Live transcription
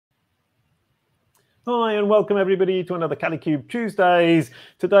Hi and welcome everybody to another Kalicube Tuesdays.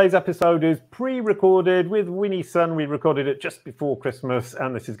 Today's episode is pre-recorded with Winnie Sun. We recorded it just before Christmas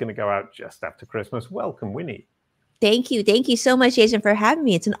and this is going to go out just after Christmas. Welcome, Winnie. Thank you. Thank you so much, Jason, for having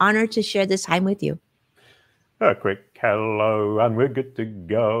me. It's an honor to share this time with you. A quick hello and we're good to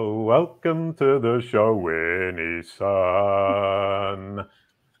go. Welcome to the show, Winnie Sun.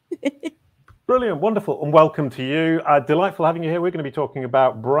 Brilliant, wonderful, and welcome to you. Delightful having you here. We're going to be talking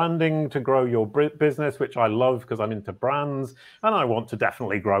about branding to grow your business, which I love because I'm into brands and I want to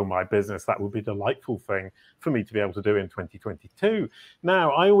definitely grow my business. That would be a delightful thing for me to be able to do in 2022.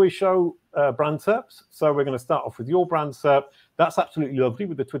 Now, I always show brand SERPs, so we're going to start off with your brand SERP. That's absolutely lovely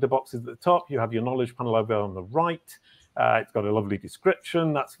with the Twitter boxes at the top. You have your knowledge panel over on the right. It's got a lovely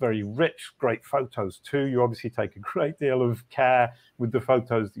description. That's very rich, great photos too. You obviously take a great deal of care with the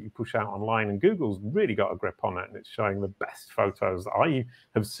photos that you push out online, and Google's really got a grip on it, and it's showing the best photos that I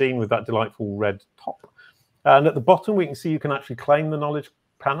have seen with that delightful red top. And at the bottom, we can see you can actually claim the knowledge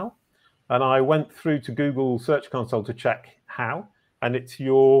panel. And I went through to Google Search Console to check how, and it's that's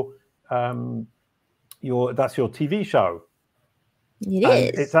your TV show.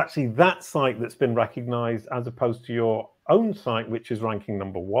 It is. It's actually that site that's been recognized as opposed to your own site, which is ranking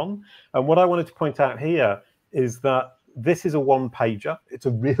 #1. And what I wanted to point out here is that this is a one-pager. It's a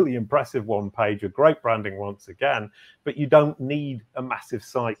really impressive one-pager, great branding once again, but you don't need a massive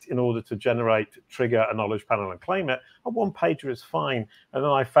site in order to trigger a knowledge panel and claim it. A one-pager is fine. And then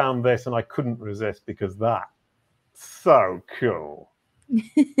I found this and I couldn't resist because that's so cool.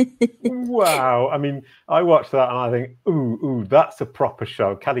 Wow. I mean, I watched that and I think, ooh, that's a proper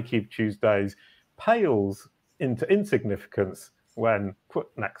show. Kalicube Tuesdays pales into insignificance when put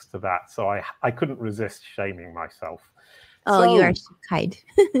next to that. So I couldn't resist shaming myself. Oh, so, you are so kind.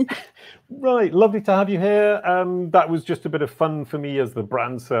 Right. Lovely to have you here. That was just a bit of fun for me as the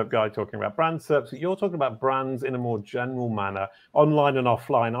brand SERP guy talking about brand SERPs. You're talking about brands in a more general manner, online and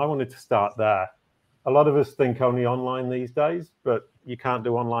offline. I wanted to start there. A lot of us think only online these days, but you can't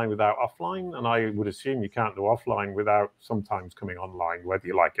do online without offline. And I would assume you can't do offline without sometimes coming online, whether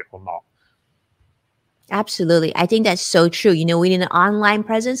you like it or not. Absolutely. I think that's so true. You know, we need an online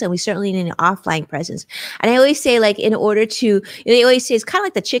presence and we certainly need an offline presence. And I always say, like, in order to, they always say it's kind of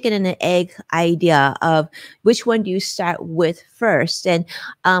like the chicken and the egg idea of which one do you start with first. And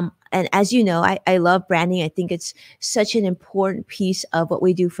as you know, I love branding. I think it's such an important piece of what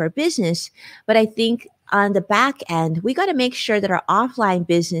we do for business. But I think on the back end, we got to make sure that our offline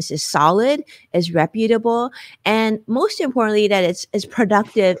business is solid, is reputable, and most importantly, that it's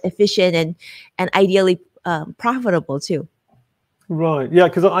productive, efficient, and ideally profitable too. Right. Yeah,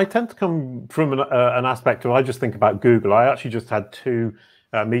 because I tend to come from an aspect of, I just think about Google. I actually just had two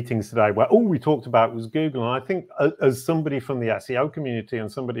meetings today where all we talked about was Google. And I think as somebody from the SEO community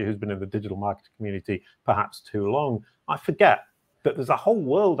and somebody who's been in the digital marketing community perhaps too long, I forget that there's a whole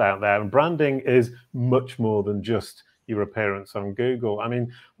world out there, and branding is much more than just your appearance on Google. I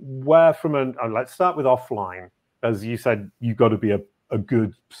mean, let's start with offline. As you said, you've got to be a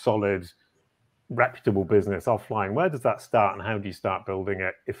good, solid, reputable business offline. Where does that start and how do you start building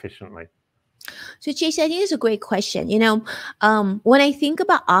it efficiently? So, Jason, I think it's a great question. You know, when I think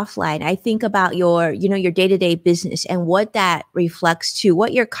about offline, I think about your day-to-day business and what that reflects to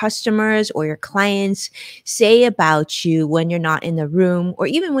what your customers or your clients say about you when you're not in the room, or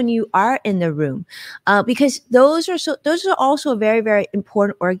even when you are in the room, because those are also very, very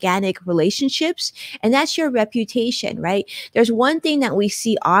important organic relationships, and that's your reputation, right? There's one thing that we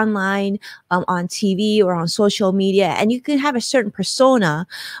see online, on TV or on social media, and you can have a certain persona,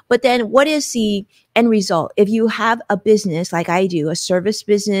 but then what is the end result? If you have a business like I do, a service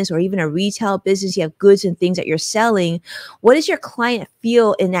business or even a retail business, you have goods and things that you're selling, what does your client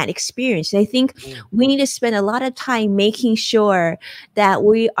feel in that experience? And I think we need to spend a lot of time making sure that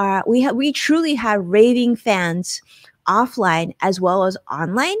we truly have raving fans offline as well as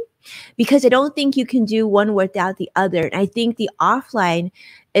online, because I don't think you can do one without the other. And I think the offline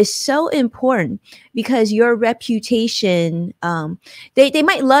is so important because your reputation, they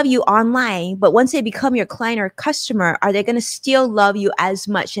might love you online, but once they become your client or customer, are they going to still love you as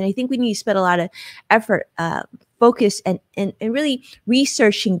much? And I think we need to spend a lot of effort, focus and really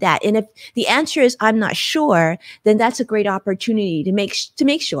researching that. And if the answer is I'm not sure, then that's a great opportunity to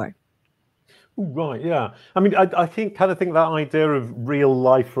make sure. Right, yeah. I mean, I think that idea of real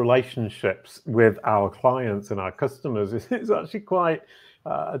life relationships with our clients and our customers is actually quite,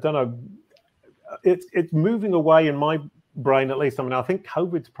 I don't know, it's moving away in my brain at least. I mean, I think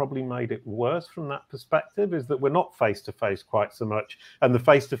COVID's probably made it worse from that perspective, is that we're not face-to-face quite so much. And the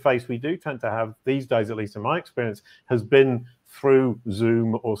face-to-face we do tend to have these days, at least in my experience, has been through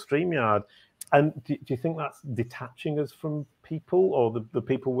Zoom or StreamYard. And do you think that's detaching us from people, or the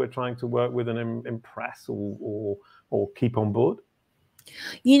people we're trying to work with and impress or keep on board?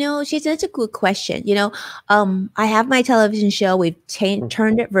 Jason, that's a good question. I have my television show. We've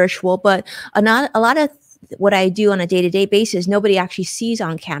turned it virtual, but a lot of what I do on a day-to-day basis, nobody actually sees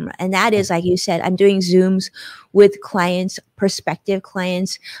on camera. And that is, like you said, I'm doing Zooms with clients, prospective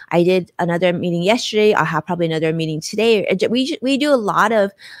clients. I did another meeting yesterday. I'll have probably another meeting today. We do a lot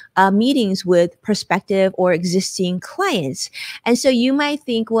of meetings with prospective or existing clients. And so you might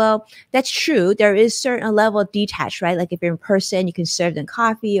think, well, that's true. There is certain level of detached, right? Like if you're in person, you can serve them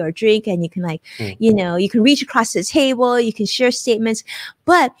coffee or drink, and you can you can reach across the table, you can share statements.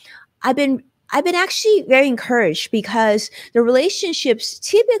 But I've been actually very encouraged, because the relationships,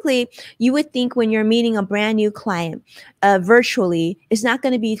 typically you would think when you're meeting a brand new client virtually, is not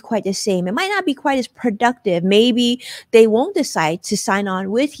going to be quite the same. It might not be quite as productive. Maybe they won't decide to sign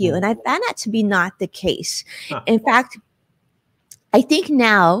on with you. And I found that to be not the case. In fact, I think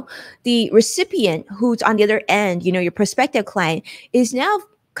now the recipient who's on the other end, your prospective client, is now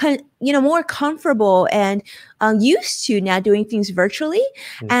more comfortable and used to now doing things virtually.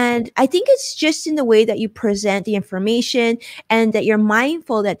 And I think it's just in the way that you present the information, and that you're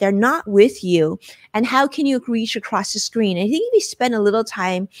mindful that they're not with you, and how can you reach across the screen. I think if you spend a little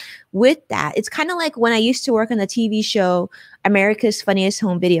time with that, it's kind of like when I used to work on the TV show America's Funniest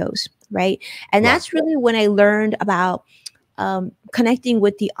Home Videos, right? And that's really when I learned about connecting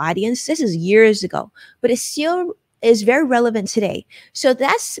with the audience. This is years ago, but it still is very relevant today. So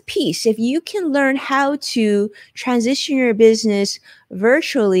that's the piece. If you can learn how to transition your business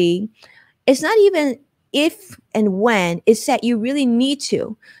virtually, it's not even if and when, it's that you really need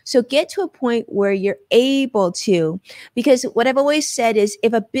to. So get to a point where you're able to, because what I've always said is,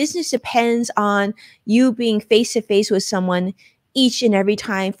 if a business depends on you being face to face with someone each and every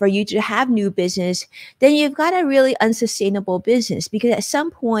time for you to have new business, then you've got a really unsustainable business, because at some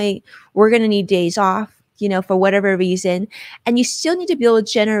point we're going to need days off, for whatever reason, and you still need to be able to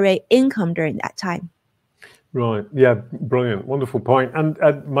generate income during that time. Right. Yeah. Brilliant. Wonderful point.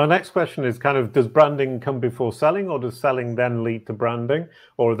 And my next question is kind of, does branding come before selling, or does selling then lead to branding,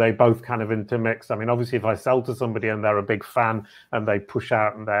 or are they both kind of intermixed? I mean, obviously, if I sell to somebody and they're a big fan and they push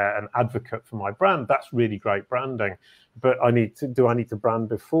out and they're an advocate for my brand, that's really great branding. But do I need to brand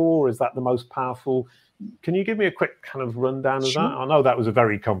before? Is that the most powerful? Can you give me a quick kind of rundown of that? I know that was a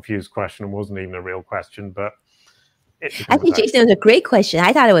very confused question and wasn't even a real question, but I think, Jason, it was a great question.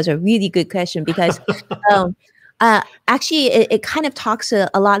 I thought it was a really good question, because actually it kind of talks a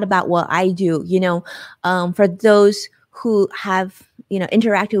lot about what I do. For those who have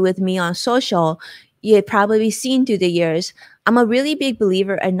interacted with me on social, you've probably seen through the years, I'm a really big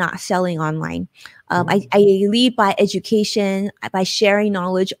believer in not selling online. I lead by education, by sharing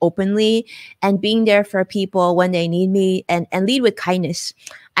knowledge openly, and being there for people when they need me, and lead with kindness.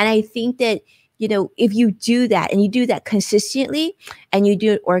 And I think that, if you do that, and you do that consistently, and you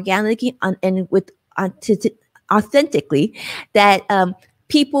do it organically and with authentically, that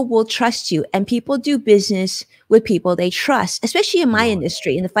people will trust you, and people do business with people they trust, especially in my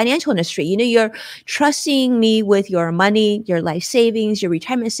industry, in the financial industry. You're trusting me with your money, your life savings, your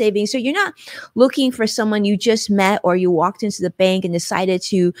retirement savings. So you're not looking for someone you just met, or you walked into the bank and decided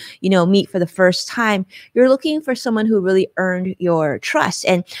to, meet for the first time. You're looking for someone who really earned your trust.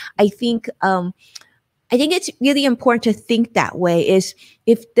 And I think it's really important to think that way. Is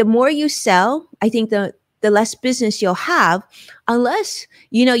if the more you sell, I think the less business you'll have, unless,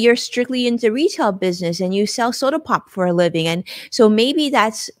 you're strictly into retail business and you sell soda pop for a living. And so maybe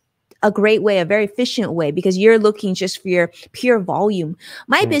that's a great way, a very efficient way, because you're looking just for your pure volume.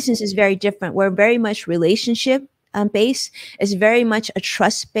 My business is very different. We're very much relationship based. It's very much a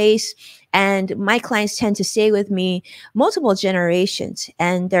trust base. And my clients tend to stay with me multiple generations,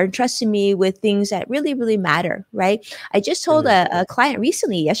 and they're trusting me with things that really, really matter, right? I just told a client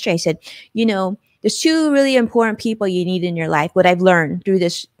recently, yesterday, I said, there's two really important people you need in your life. What I've learned through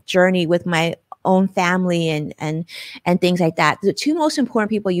this journey with my own family and things like that. The two most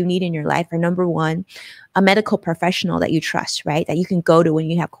important people you need in your life are, number one, a medical professional that you trust, right? That you can go to when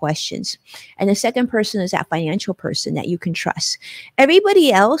you have questions. And the second person is that financial person that you can trust.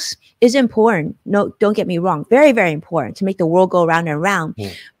 Everybody else is important. No, don't get me wrong. Very, very important to make the world go round and round.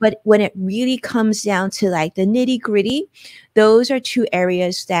 But when it really comes down to like the nitty gritty, those are two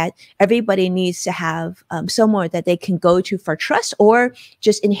areas that everybody needs to have somewhere that they can go to for trust, or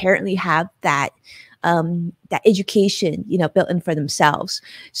just inherently have that education, built in for themselves.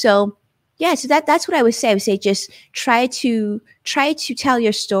 So yeah, so that's what I would say. I would say just try to tell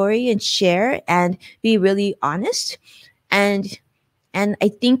your story and share, and be really honest. And And I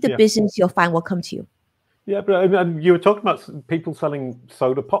think the business you'll find will come to you. Yeah, but you were talking about people selling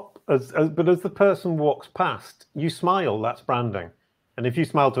soda pop, but as the person walks past, you smile, that's branding. And if you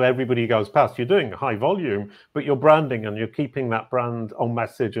smile to everybody who goes past, you're doing high volume, but you're branding and you're keeping that brand on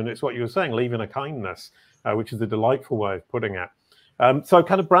message. And it's what you were saying, leaving a kindness, which is a delightful way of putting it. So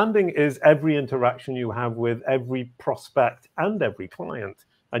kind of branding is every interaction you have with every prospect and every client.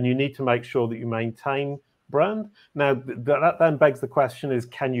 And you need to make sure that you maintain brand. Now, that then begs the question is,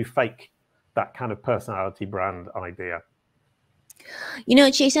 can you fake that kind of personality brand idea? You know,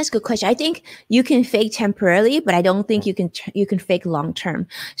 Jason, that's a good question. I think you can fake temporarily, but I don't think you can fake long term.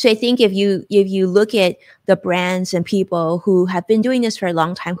 So I think if you look at the brands and people who have been doing this for a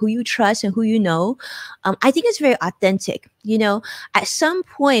long time, who you trust and who you know, I think it's very authentic. You know, at some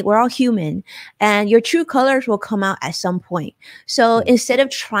point, we're all human, and your true colors will come out at some point. So instead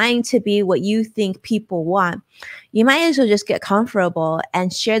of trying to be what you think people want, you might as well just get comfortable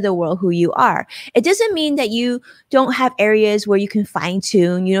and share the world who you are. It doesn't mean that you don't have areas where you can fine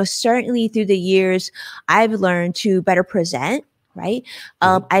tune. You know, certainly through the years, I've learned to better present, right?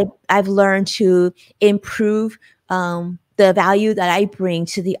 I've learned to improve the value that I bring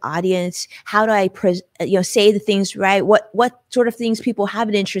to the audience. How do I say the things right? What sort of things people have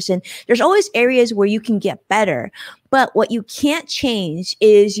an interest in? There's always areas where you can get better, but what you can't change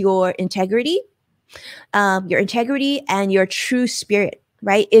is your integrity and your true spirit,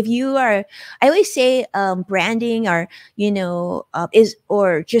 right? If you are, I always say, branding or,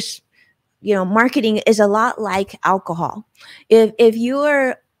 marketing is a lot like alcohol. If you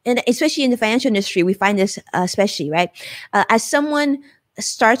are, and especially in the financial industry, we find this especially, right? As someone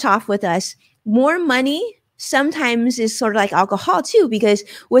starts off with us, more money sometimes is sort of like alcohol too, because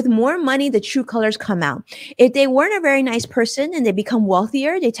with more money, the true colors come out. If they weren't a very nice person and they become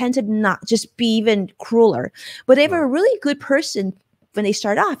wealthier, they tend to not just be even crueler. But if they're a really good person when they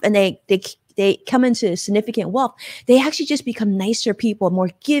start off and they come into significant wealth, they actually just become nicer people, more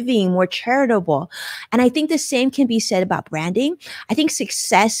giving, more charitable. And I think the same can be said about branding. I think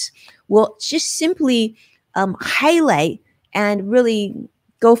success will just simply highlight and really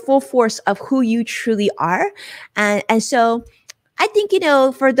go full force of who you truly are. And so I think,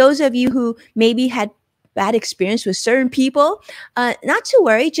 for those of you who maybe had bad experience with certain people, not to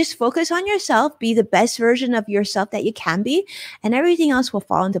worry, just focus on yourself, be the best version of yourself that you can be, and everything else will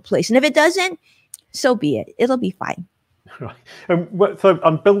fall into place. And if it doesn't, so be it. It'll be fine. Right. So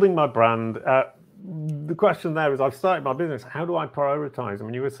I'm building my brand. The question there is, I've started my business. How do I prioritize? I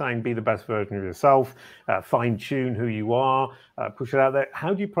mean, you were saying be the best version of yourself, fine tune who you are, push it out there.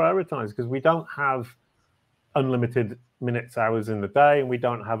 How do you prioritize? Because we don't have unlimited minutes, hours in the day, and we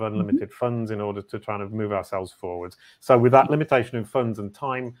don't have unlimited funds in order to try and move ourselves forwards. So with that limitation of funds and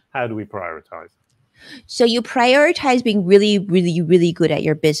time, how do we prioritize? So you prioritize being really, really, really good at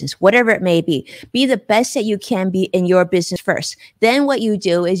your business, whatever it may be. Be the best that you can be in your business first. Then what you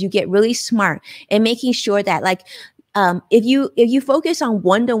do is you get really smart in making sure that, like, if you focus on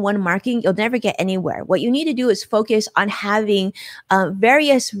one-to-one marketing, you'll never get anywhere. What you need to do is focus on having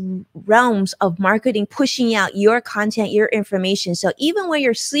various realms of marketing, pushing out your content, your information. So even when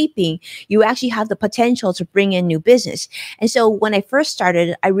you're sleeping, you actually have the potential to bring in new business. And so when I first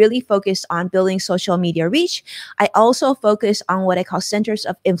started, I really focused on building social media reach. I also focused on what I call centers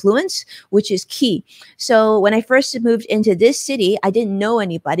of influence, which is key. So when I first moved into this city, I didn't know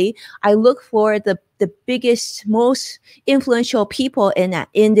anybody. I looked for the biggest, most influential people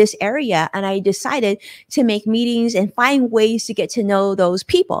in this area. And I decided to make meetings and find ways to get to know those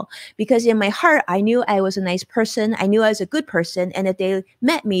people, because in my heart, I knew I was a nice person. I knew I was a good person. And if they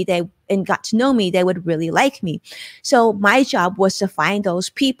met me, and got to know me, they would really like me. So my job was to find those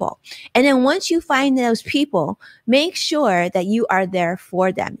people. And then once you find those people, make sure that you are there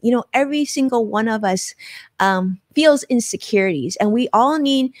for them. Every single one of us feels insecurities, and we all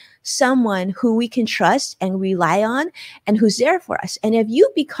need someone who we can trust and rely on and who's there for us. And if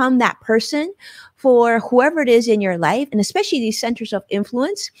you become that person for whoever it is in your life, and especially these centers of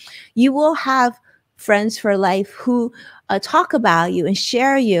influence, you will have friends for life who talk about you and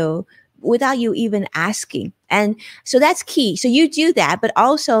share you without you even asking. And so that's key. So you do that, but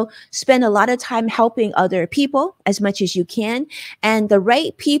also spend a lot of time helping other people as much as you can. And the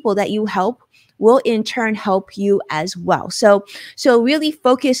right people that you help will in turn help you as well. So really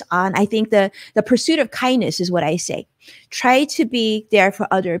focus on, I think the pursuit of kindness is what I say. Try to be there for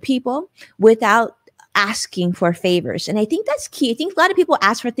other people without asking for favors. And I think that's key. I think a lot of people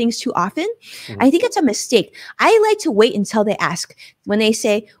ask for things too often. I think it's a mistake. I like to wait until they ask. When they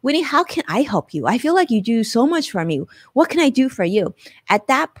say, Winnie, how can I help you? I feel like you do so much for me. What can I do for you? At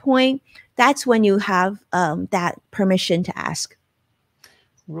that point, that's when you have that permission to ask.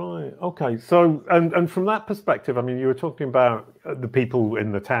 Right. Okay. So, and from that perspective, I mean, you were talking about the people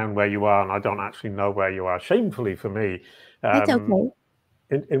in the town where you are, and I don't actually know where you are. Shamefully for me, That's okay.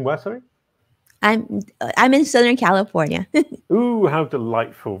 in where? Sorry. I'm in Southern California. Ooh, how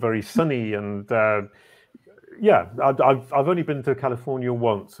delightful! Very sunny, and yeah, I've only been to California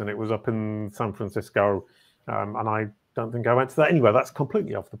once, and it was up in San Francisco, and I don't think I went to that. Anyway, that's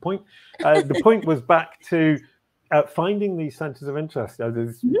completely off the point. The point was back to finding these centers of interest.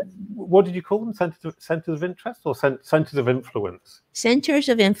 What did you call them? Centers of interest or centers of influence? Centers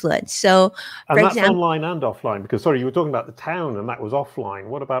of influence. So, And for that's example, online and offline. Because sorry, you were talking about the town, and that was offline.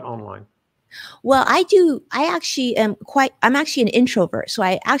 What about online? well, I'm actually an introvert. So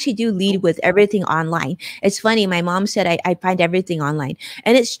I actually do lead with everything online. It's funny. My mom said I find everything online,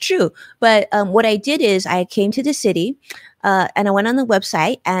 and it's true. But what I did is I came to the city, and I went on the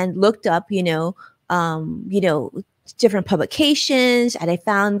website and looked up, different publications, and I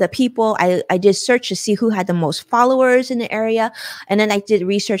found the people. I did search to see who had the most followers in the area, and then I did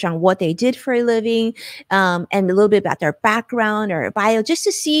research on what they did for a living, and a little bit about their background or bio, just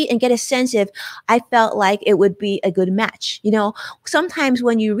to see and get a sense if I felt like it would be a good match. Sometimes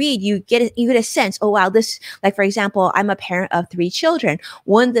when you read, you get a sense. Oh wow, this, like for example, I'm a parent of 3 children.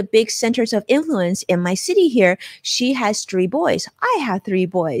 One of the big centers of influence in my city here, she has 3 boys. I have 3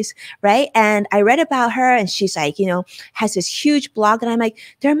 boys, right? And I read about her, and she's like, has this huge blog, and I'm like,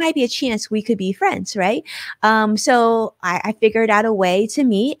 there might be a chance we could be friends, right? So I figured out a way to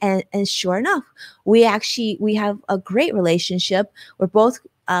meet, and sure enough, we have a great relationship. We're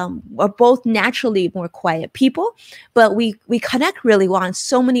both naturally more quiet people, but we connect really well on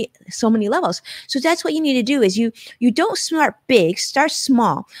so many levels. So that's what you need to do is you don't start big, start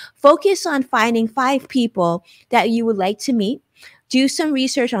small. Focus on finding 5 people that you would like to meet. Do some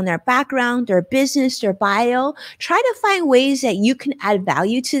research on their background, their business, their bio. Try to find ways that you can add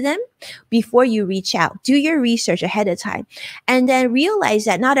value to them before you reach out. Do your research ahead of time. And then realize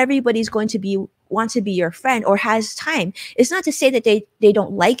that not everybody's going to want to be your friend or has time. It's not to say that they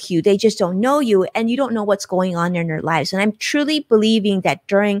don't like you. They just don't know you, and you don't know what's going on in their lives. And I'm truly believing that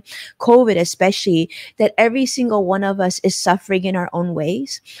during COVID, especially, that every single one of us is suffering in our own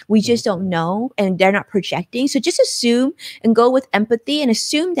ways. We just don't know, and they're not projecting. So just assume and go with empathy, and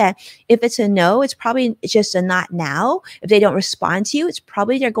assume that if it's a no, it's probably just a not now. If they don't respond to you, it's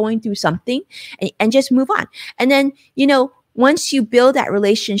probably they're going through something, and just move on. And then, once you build that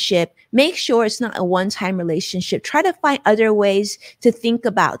relationship, make sure it's not a one-time relationship. Try to find other ways to think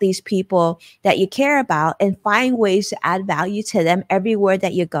about these people that you care about, and find ways to add value to them everywhere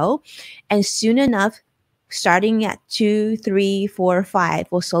that you go. And soon enough, starting at 2, 3, 4, 5,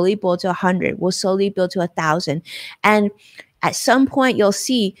 we'll slowly build to 100. We'll slowly build to 1,000. And at some point, you'll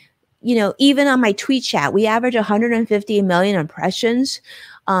see, even on my tweet chat, we average 150 million impressions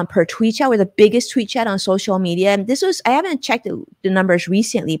per tweet chat. We're the biggest tweet chat on social media. And I haven't checked the numbers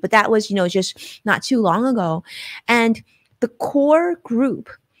recently, but that was, just not too long ago. And the core group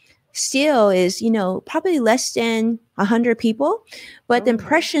still is, probably less than 100 people, but the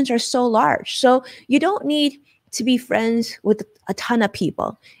impressions are so large. So you don't need to be friends with a ton of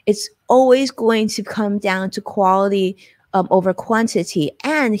people. It's always going to come down to quality over quantity.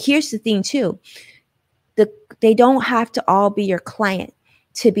 And here's the thing too, they don't have to all be your client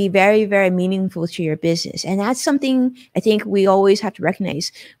to be very, very meaningful to your business. And that's something I think we always have to recognize.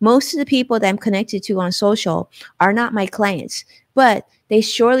 Most of the people that I'm connected to on social are not my clients, but they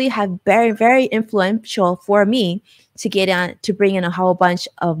surely have very, very influential for me to bring in a whole bunch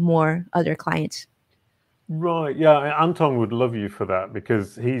of more other clients. Right, yeah, Anton would love you for that,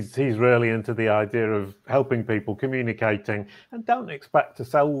 because he's really into the idea of helping people, communicating, and don't expect to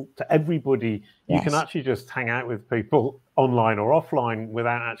sell to everybody. You can Yes. actually just hang out with people online or offline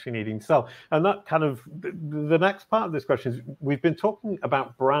without actually needing to sell. And that kind of the next part of this question is, we've been talking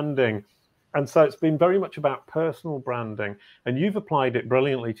about branding, and so it's been very much about personal branding, and you've applied it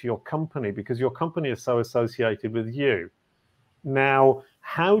brilliantly to your company because your company is so associated with you. Now,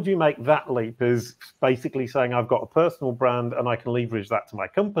 how do you make that leap as basically saying, I've got a personal brand and I can leverage that to my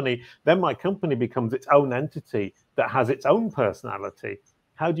company? Then my company becomes its own entity that has its own personality.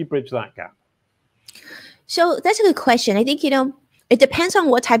 How do you bridge that gap? So that's a good question. I think, it depends on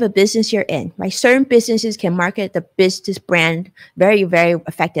what type of business you're in, right? Certain businesses can market the business brand very, very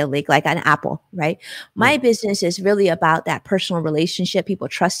effectively, like an Apple, right? My business is really about that personal relationship, people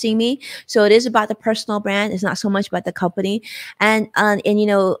trusting me. So it is about the personal brand. It's not so much about the company. And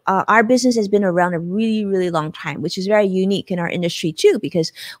our business has been around a really, really long time, which is very unique in our industry too,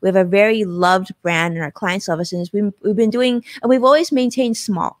 because we have a very loved brand and our clients love us. And we've been doing, and we've always maintained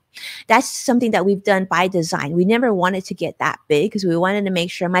small. That's something that we've done by design. We never wanted to get that big because we wanted to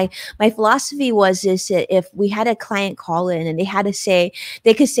make sure my philosophy was this: if we had a client call in and they had to say,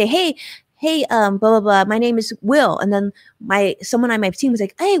 they could say, hey, blah, blah, blah, my name is Will. And then someone on my team was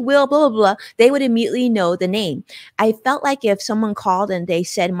like, hey, Will, blah, blah, blah. They would immediately know the name. I felt like if someone called and they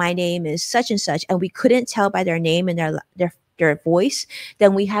said, my name is such and such, and we couldn't tell by their name and their voice,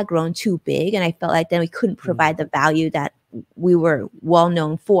 then we had grown too big. And I felt like then we couldn't provide the value that we were well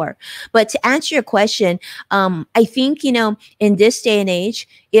known for. But to answer your question, I think, in this day and age,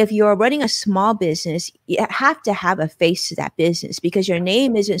 if you're running a small business, you have to have a face to that business because your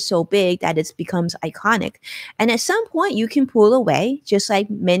name isn't so big that it becomes iconic. And at some point you can pull away, just like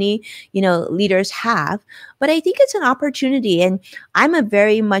many, leaders have. But I think it's an opportunity. And I'm a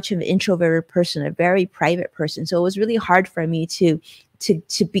very much of an introverted person, a very private person. So it was really hard for me to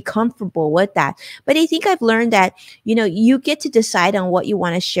be comfortable with that. But I think I've learned that, you get to decide on what you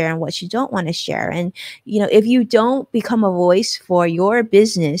want to share and what you don't want to share. And, if you don't become a voice for your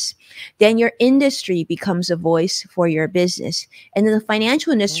business, then your industry becomes a voice for your business. And in the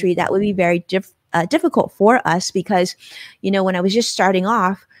financial industry, that would be very difficult for us because, when I was just starting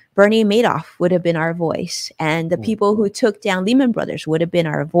off, Bernie Madoff would have been our voice, and the people who took down Lehman Brothers would have been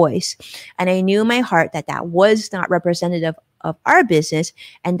our voice. And I knew in my heart that that was not representative of our business.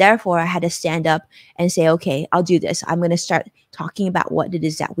 And therefore I had to stand up and say, okay, I'll do this. I'm going to start talking about what it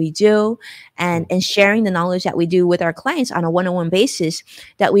is that we do and sharing the knowledge that we do with our clients on a one-on-one basis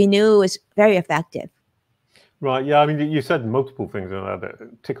that we knew was very effective. Right. Yeah. I mean, you said multiple things that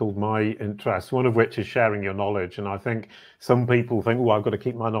tickled my interest, one of which is sharing your knowledge. And I think some people think, oh, I've got to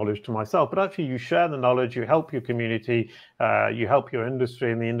keep my knowledge to myself. But actually, you share the knowledge, you help your community, you help your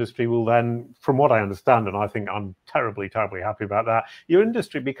industry, and the industry will then, from what I understand, and I think I'm terribly, terribly happy about that, your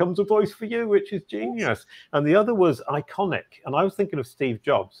industry becomes a voice for you, which is genius. And the other was iconic. And I was thinking of Steve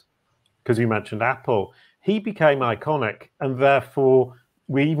Jobs, because you mentioned Apple. He became iconic. And therefore,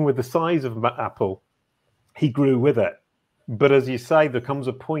 even with the size of Apple, he grew with it. But as you say, there comes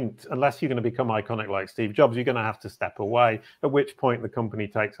a point, unless you're going to become iconic like Steve Jobs, you're going to have to step away, at which point the company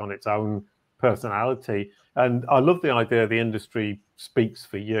takes on its own personality. And I love the idea the industry speaks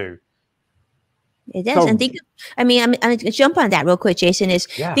for you. It does. So, and I'm going to jump on that real quick, Jason,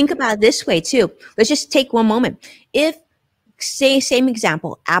 think about it this way too. Let's just take one moment. If, say, same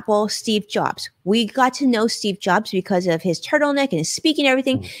example, Apple, Steve Jobs. We got to know Steve Jobs because of his turtleneck and his speaking and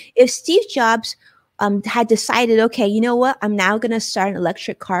everything. If Steve Jobs had decided, okay, you know what? I'm now going to start an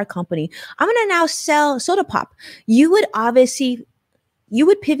electric car company. I'm going to now sell soda pop. You would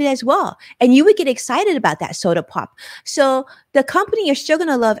pivot as well. And you would get excited about that soda pop. So the company, you're still going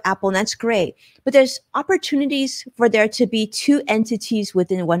to love Apple, and that's great. But there's opportunities for there to be two entities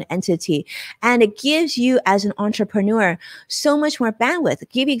within one entity. And it gives you as an entrepreneur so much more bandwidth. To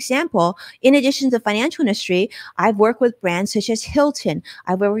give you an example, in addition to the financial industry, I've worked with brands such as Hilton.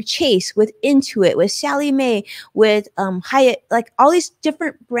 I've worked with Chase, with Intuit, with Sallie Mae, with Hyatt, like all these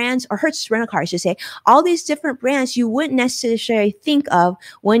different brands, or Hertz Rental Car, I should say, all these different brands you wouldn't necessarily think of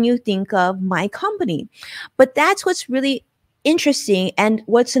when you think of my company. But that's what's really interesting and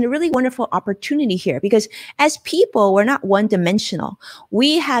what's a really wonderful opportunity here, because as people, we're not one-dimensional.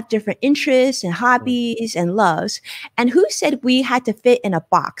 We have different interests and hobbies and loves. And who said we had to fit in a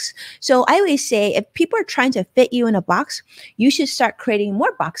box? So I always say, if people are trying to fit you in a box, you should start creating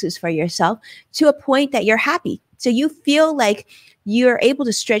more boxes for yourself to a point that you're happy. So you feel like you're able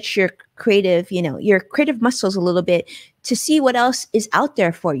to stretch your creative muscles a little bit to see what else is out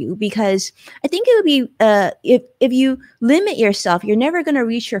there for you. Because I think it would be, if you limit yourself, you're never going to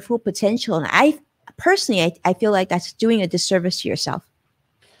reach your full potential. And I feel like that's doing a disservice to yourself.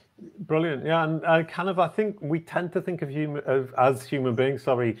 Brilliant. Yeah. And I think we tend to think of as human beings,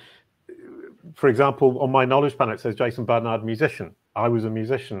 for example, on my knowledge panel, it says Jason Barnard, musician. I was a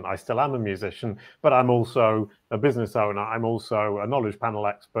musician. I still am a musician, but I'm also a business owner. I'm also a knowledge panel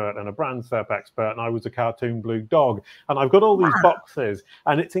expert and a brand SERP expert. And I was a cartoon blue dog. And I've got all these boxes,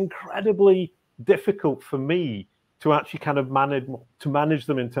 and it's incredibly difficult for me to actually kind of manage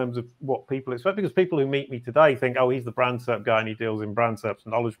them in terms of what people expect, because people who meet me today think, oh, he's the brand SERP guy and he deals in brand SERPs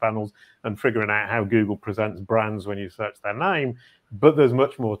and knowledge panels and figuring out how Google presents brands when you search their name. But there's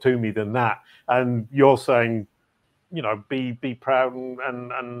much more to me than that. And you're saying, be proud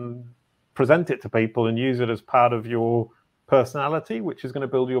and present it to people and use it as part of your personality, which is going to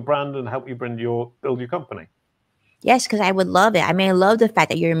build your brand and help you build your company. Yes, because I would love it. I mean, I love the fact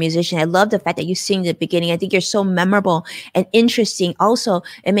that you're a musician. I love the fact that you sing at the beginning. I think you're so memorable and interesting. Also,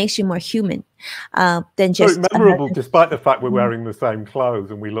 it makes you more human than Very just memorable, another. despite the fact we're wearing the same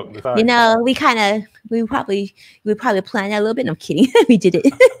clothes and we look the You same. know, we probably planned that a little bit. I'm kidding. We did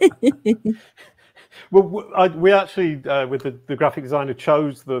it. Well, we actually, with the graphic designer,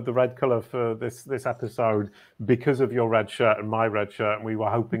 chose the red color for this episode because of your red shirt and my red shirt, and we were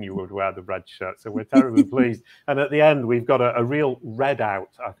hoping you would wear the red shirt. So we're terribly pleased. And at the end, we've got a real red out,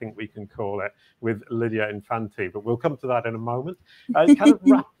 I think we can call it, with Lidia Infante. But we'll come to that in a moment. Kind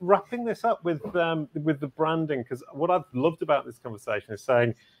of wrapping this up with the branding, because what I've loved about this conversation is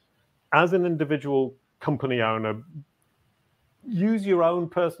saying, as an individual company owner, use your own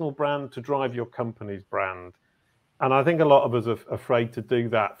personal brand to drive your company's brand. And I think a lot of us are afraid to do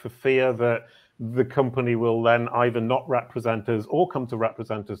that for fear that the company will then either not represent us or come to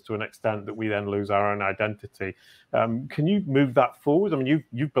represent us to an extent that we then lose our own identity. Can you move that forward? I mean,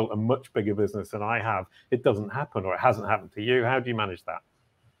 you've built a much bigger business than I have. It doesn't happen, or it hasn't happened to you. How do you manage that?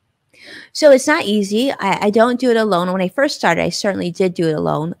 So it's not easy. I don't do it alone. When I first started, I certainly did do it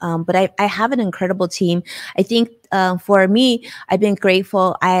alone. But I have an incredible team. I think for me, I've been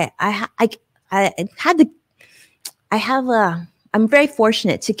grateful. I'm very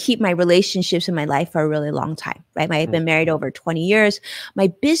fortunate to keep my relationships in my life for a really long time, right? I've been married over 20 years. My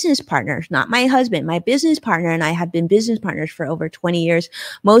business partner, not my husband, my business partner and I have been business partners for over 20 years.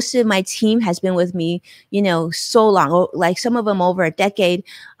 Most of my team has been with me, you know, so long, like some of them over a decade.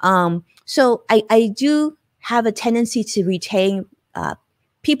 So I do have a tendency to retain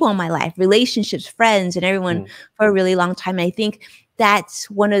people in my life, relationships, friends, and everyone for a really long time. And I think that's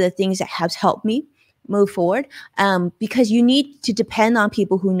one of the things that has helped me move forward, because you need to depend on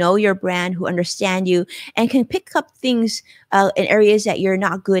people who know your brand, who understand you, and can pick up things in areas that you're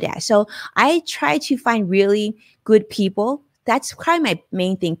not good at. So I try to find really good people. That's kind of my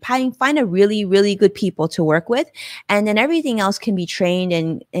main thing. Find a really, really good people to work with. And then everything else can be trained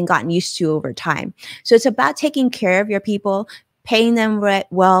and gotten used to over time. So it's about taking care of your people, paying them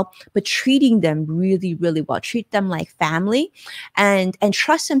well, but treating them really, really well. Treat them like family and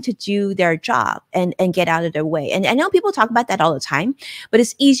trust them to do their job and get out of their way. And I know people talk about that all the time, but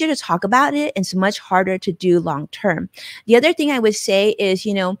it's easier to talk about it and it's much harder to do long term. The other thing I would say is,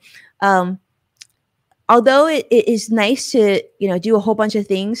 you know, although it is nice to, you know, do a whole bunch of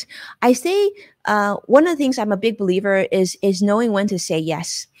things, I say one of the things I'm a big believer is knowing when to say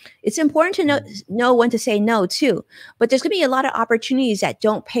yes. It's important to know when to say no too. But there's gonna be a lot of opportunities that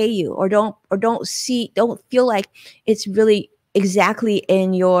don't pay you or don't feel like it's really exactly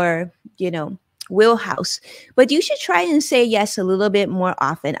in your, you know, wheelhouse. But you should try and say yes a little bit more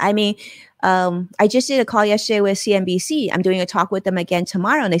often. I mean, I just did a call yesterday with CNBC. I'm doing a talk with them again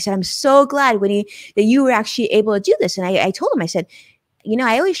tomorrow. And they said, I'm so glad, Winnie, that you were actually able to do this. And I told them, I said, you know,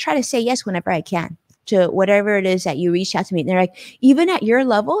 I always try to say yes whenever I can to whatever it is that you reach out to me. And they're like, even at your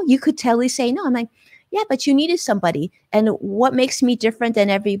level, you could totally say no. I'm like, yeah, but you needed somebody. And what makes me different than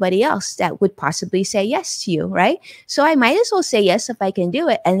everybody else that would possibly say yes to you, right? So I might as well say yes if I can do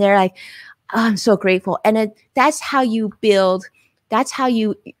it. And they're like, oh, I'm so grateful. And that's how you build. That's how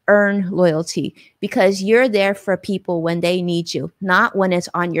you earn loyalty, because you're there for people when they need you, not when it's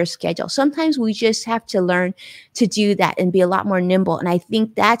on your schedule. Sometimes we just have to learn to do that and be a lot more nimble. And I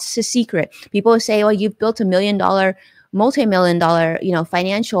think that's the secret. People say, oh, you've built $1 million, multi-million dollar, you know,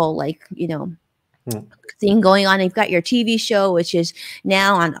 financial, like, you know, thing going on. You've got your TV show, which is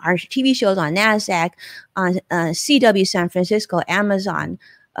now on our TV shows on NASDAQ, on CW San Francisco, Amazon,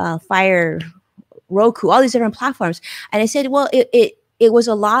 Fire, Roku, all these different platforms. And I said, well, it was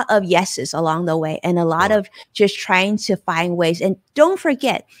a lot of yeses along the way and a lot of just trying to find ways. And don't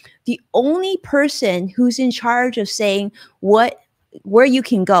forget, the only person who's in charge of saying where you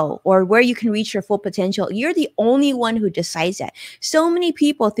can go or where you can reach your full potential, you're the only one who decides that. So many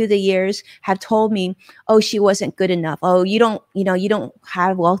people through the years have told me, oh, she wasn't good enough. Oh, you don't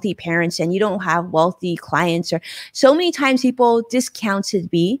have wealthy parents and you don't have wealthy clients. Or so many times people discounted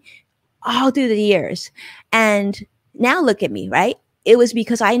me all through the years. And now look at me, right? It was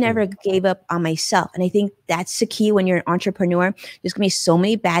because I never gave up on myself. And I think that's the key when you're an entrepreneur. There's gonna be so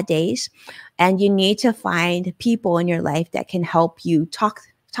many bad days and you need to find people in your life that can help you talk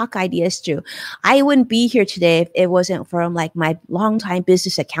ideas through. I wouldn't be here today if it wasn't from like my longtime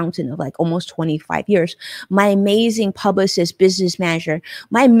business accountant of like almost 25 years, my amazing publicist, business manager,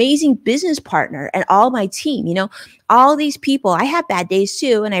 my amazing business partner, and all my team. You know, all these people, I have bad days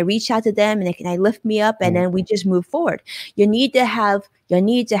too, and I reach out to them and they lift me up, and then we just move forward. You need to have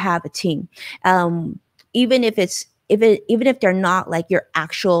a team, even if it's even if they're not like your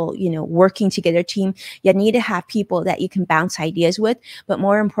actual, working together team, you need to have people that you can bounce ideas with. But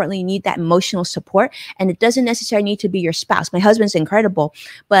more importantly, you need that emotional support. And it doesn't necessarily need to be your spouse. My husband's incredible,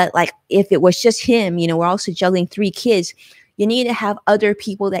 but like if it was just him, we're also juggling 3 kids. You need to have other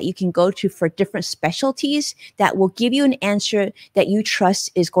people that you can go to for different specialties that will give you an answer that you trust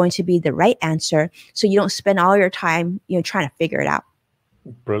is going to be the right answer. So you don't spend all your time, trying to figure it out.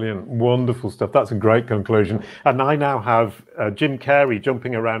 Brilliant. Wonderful stuff. That's a great conclusion. And I now have Jim Carrey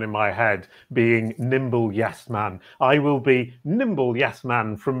jumping around in my head being nimble yes man. I will be nimble yes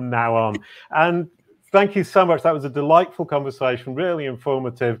man from now on. And thank you so much. That was a delightful conversation, really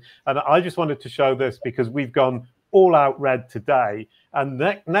informative. And I just wanted to show this because we've gone all out red today. And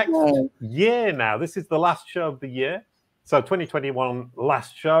next year now, this is the last show of the year. So 2021,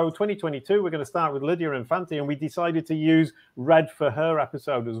 last show. 2022, we're going to start with Lidia Infante, and we decided to use red for her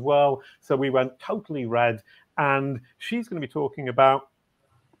episode as well. So we went totally red, and she's going to be talking about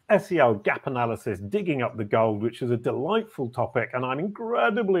SEO gap analysis, digging up the gold, which is a delightful topic, and I'm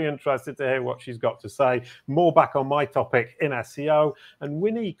incredibly interested to hear what she's got to say. More back on my topic in SEO. And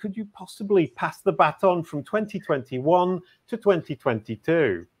Winnie, could you possibly pass the baton from 2021 to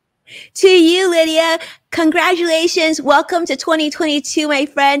 2022? To you, Lidia. Congratulations. Welcome to 2022, my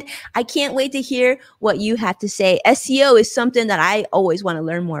friend. I can't wait to hear what you have to say. SEO is something that I always want to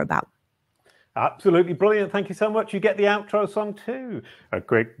learn more about. Absolutely brilliant. Thank you so much. You get the outro song too. A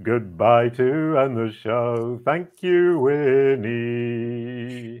quick goodbye to end the show. Thank you,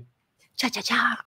 Winnie. Cha-cha-cha.